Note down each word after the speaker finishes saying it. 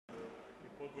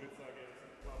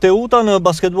Teuta në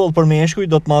basketboll për meshkuj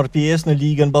do të marrë pjesë në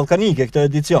Ligën Ballkanike këtë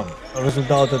edicion.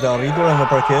 Rezultatet e arritura në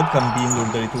parket kanë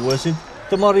bindur drejtuesit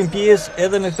të marrin pjesë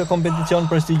edhe në këtë kompeticion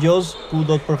prestigjioz, ku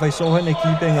do të përfaqësohen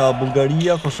ekipe nga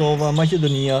Bullgaria, Kosova,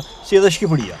 Maqedonia, si edhe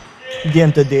Shqipëria.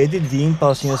 Djemtë të detit vinë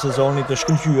pas një sezoni të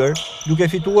shkëlqyer, duke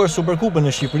fituar Superkupën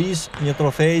e Shqipërisë, një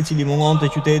trofej i cili mungonte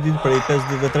qytetit prej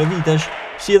 53 vitesh,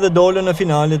 si edhe dolën në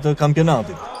finale të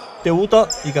kampionatit. Teuta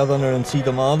i ka dhënë rëndësi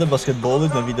të madhe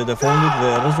basketbollit në vitet e fundit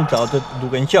dhe rezultatet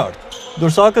duken qartë.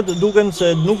 Dursakët duken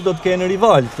se nuk do të kenë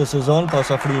rival këtë sezon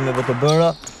pas afrimeve të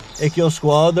bëra, e kjo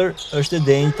skuadër është e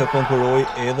denjë të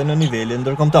konkurojë edhe në nivele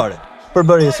ndërkombëtare.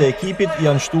 Përbërjes e ekipit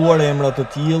janë shtuar emra të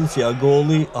tillë si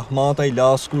Agolli, Ahmataj,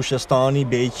 Lasku, Shestani,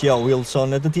 Beqja,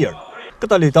 Wilson e të tjerë.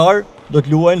 Këta lojtarë do të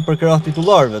luajnë për krah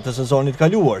titullarëve të sezonit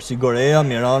kaluar, si Gorea,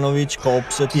 Miranovic,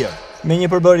 Kops e tjerë. Me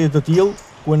një përbërje të tillë,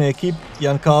 ku në ekip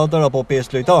janë 4 apo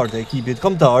 5 lojtarë të ekipit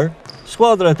kombëtar,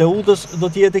 skuadra e Teutës do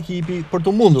të jetë ekipi për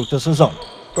të mundur këtë sezon.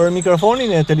 Për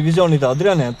mikrofonin e televizionit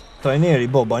Adrianet, trajneri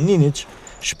Boba Ninic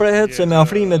shprehet se me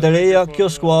afrimet e reja kjo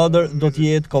skuadër do të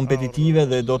jetë kompetitive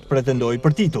dhe do të pretendojë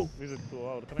për titull.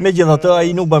 Megjithatë,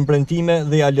 ai nuk bën premtime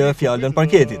dhe ja lë fjalën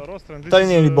parketit.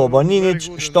 Trajneri Boba Ninic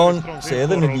shton se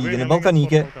edhe në Ligën e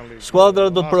Ballkanike, skuadra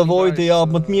do të provojë të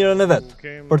japë më të mirën e vet.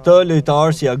 Për të,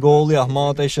 lojtarë si Agolli,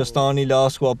 Ahmataj, Shestani,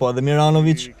 Lasku apo edhe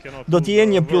Miranovic do të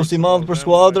jenë një plus i madh për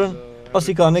skuadrën,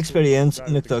 pasi kanë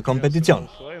eksperiencë në këtë kompeticion.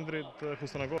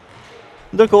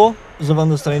 Ndërkohë,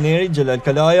 zëvendës trajneri Xhelal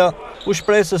Kalaja u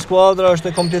shpreh se skuadra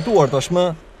është e kompletuar tashmë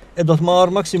e do të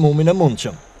marrë maksimumin e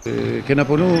mundshëm. Kena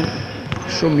punu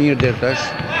shumë mirë deri tash.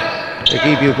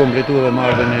 Ekipi u kompletua dhe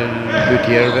marrën e dy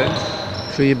tjerëve.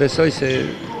 Kështu i besoj se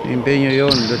impenji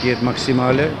jonë do të jetë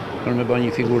maksimale për me bërë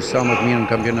një figurë sa më të mirë në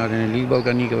kampionatin e Ligë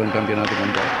Ballkanike dhe në kampionatin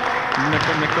kombëtar. Me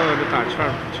këto lojtarë,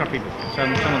 çfarë pritet? Çfarë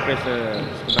më presë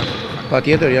skuadra?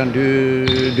 Patjetër janë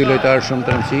dy lojtarë shumë të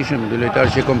rëndësishëm, dy lojtarë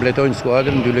që kompletojnë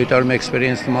skuadrën, dy lojtarë me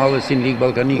eksperiencë të madhe si në Ligë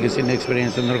Ballkanike, si në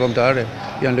eksperiencë ndërkombëtare,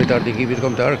 janë lojtarë të ekipit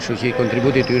kombëtar, kështu që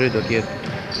kontributi i tyre do të jetë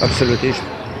absolutisht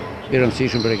i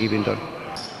rëndësishëm për ekipin tonë.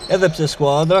 Edhe pse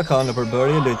skuadra ka në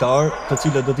përbërje lojtarë të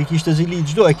cilët do t'i kishte zili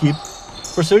çdo ekip,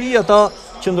 përsëri ata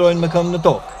qëndrojnë me këmbë në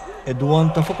tokë e duan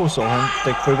të fokusohen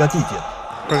tek përgatitjet.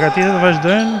 Përgatitjet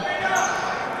vazhdojnë.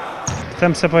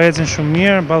 Them se po ecin shumë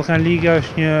mirë. Ballkan Liga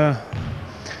është një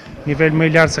nivel më i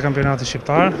lartë se kampionati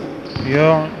shqiptar.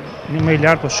 Jo një më i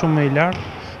lartë, por shumë më i lartë.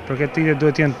 Përgatitjet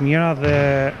duhet të jenë të mira dhe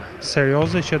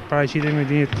serioze që të paraqitemi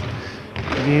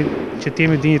që të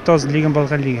jemi dinjitoz në Ligën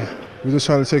Ballkanike. We just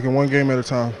trying to take it one game at a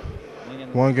time.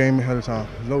 One game at a time.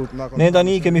 Ne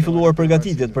tani kemi filluar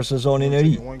përgatitjet për sezonin e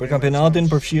ri. Për kampionatin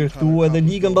përfshirë këtu edhe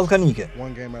Ligën Ballkanike.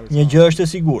 Një gjë është e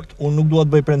sigurt, unë nuk dua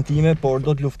të bëj premtime, por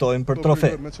do të luftojmë për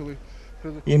trofe.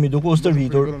 Jemi duke u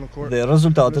stërvitur dhe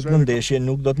rezultatet në ndeshje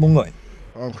nuk do të mungojnë.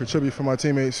 Contribute for my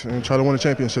teammates and try to win a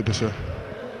championship this year.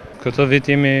 Këtë vit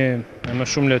jemi më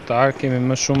shumë lojtar, kemi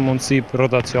më shumë mundësi për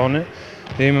rotacione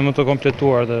dhe jemi më të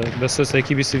kompletuar dhe besoj se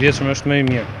ekipi si vjetshëm është më i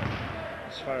mirë.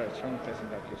 Çfarë më presin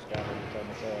nga kjo skuadër?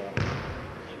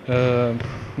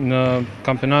 Në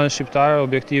kampionatin shqiptar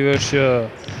objektivi është që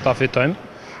ta fitojmë,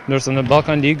 ndërsa në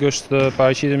Ballkan League është të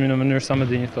paraqitemi në mënyrë sa më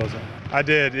dinjitoze.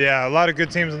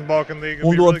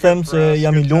 Unë duhet të them se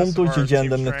jam i lumtur që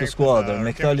gjendem në këtë skuadër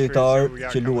me këta lojtarë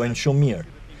që luajnë shumë mirë.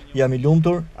 Jam i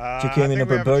lumtur që kemi në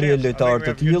përbërje lojtarë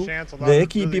të tillë dhe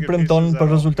ekipi premton për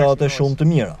rezultate shumë të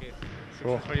mira.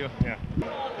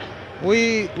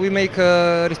 We make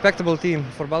a respectable team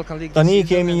for Balkan League. Tani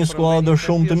kemi një skuadër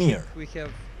shumë të mirë.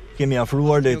 Kemi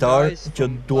afruar lojtarë që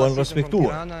duan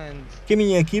respektuar. Kemi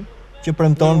një ekip që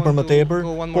premton për më tepër,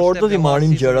 por do t'i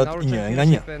marrim gjërat një nga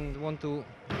një.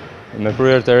 Me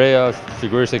pryer të reja,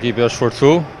 sigurisht ekipi është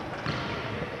forcu.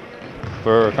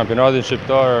 Për kampionatin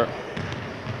shqiptar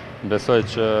besoj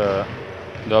që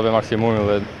do bëjmë maksimumin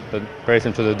dhe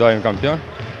presim që të dojmë kampion.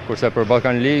 Kurse për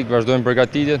Ballkan League vazhdojmë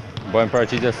përgatitjet, bëjmë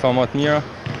paraqitje sa më të mira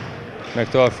me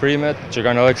këto afrimet që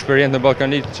kanë edhe eksperiencë në Ballkan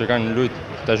League, që kanë luajtur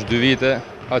tash 2 vite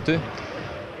aty.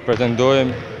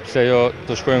 Pretendojmë pse jo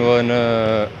të shkojmë edhe në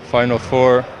Final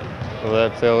Four dhe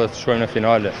pse jo të shkojmë në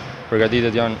finale.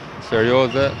 Përgatitjet janë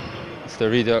serioze,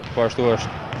 stërvitja po ashtu është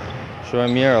shumë e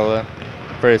mirë dhe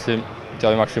presim të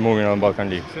japim maksimumin në Ballkan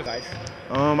League.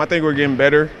 I think we're getting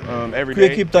better every Ky day.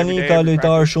 ekip tani ka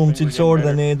lojtarë shumë cilësor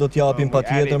dhe ne do t'japim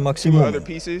patjetër maksimumin.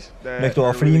 Me këto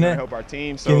afrime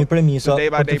kemi premisa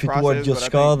për të fituar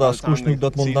gjithçka dhe askush nuk do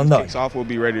të mund ta ndajë.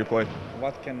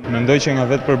 Mendoj që nga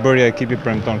vetë përbërja ekipi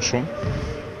premton shumë.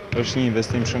 Është një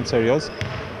investim shumë serioz.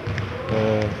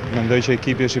 Mendoj që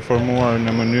ekipi është i formuar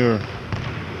në mënyrë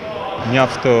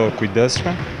mjaft të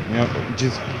kujdesshme.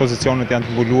 Gjithë pozicionet janë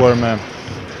të mbuluar me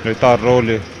lojtar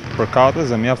roli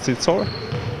përkatës dhe mjaft cilësor.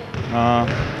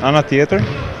 Ana tjetër,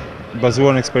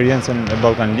 bazuar në eksperiencën e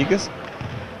Ballkan Ligës,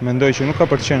 mendoj që nuk ka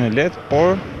për të qenë e lehtë,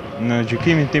 por në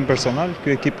gjykimin tim personal,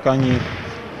 ky ekip ka një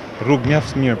rrugë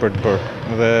mjaft mirë për të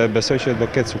bërë dhe besoj që do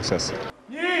ketë sukses.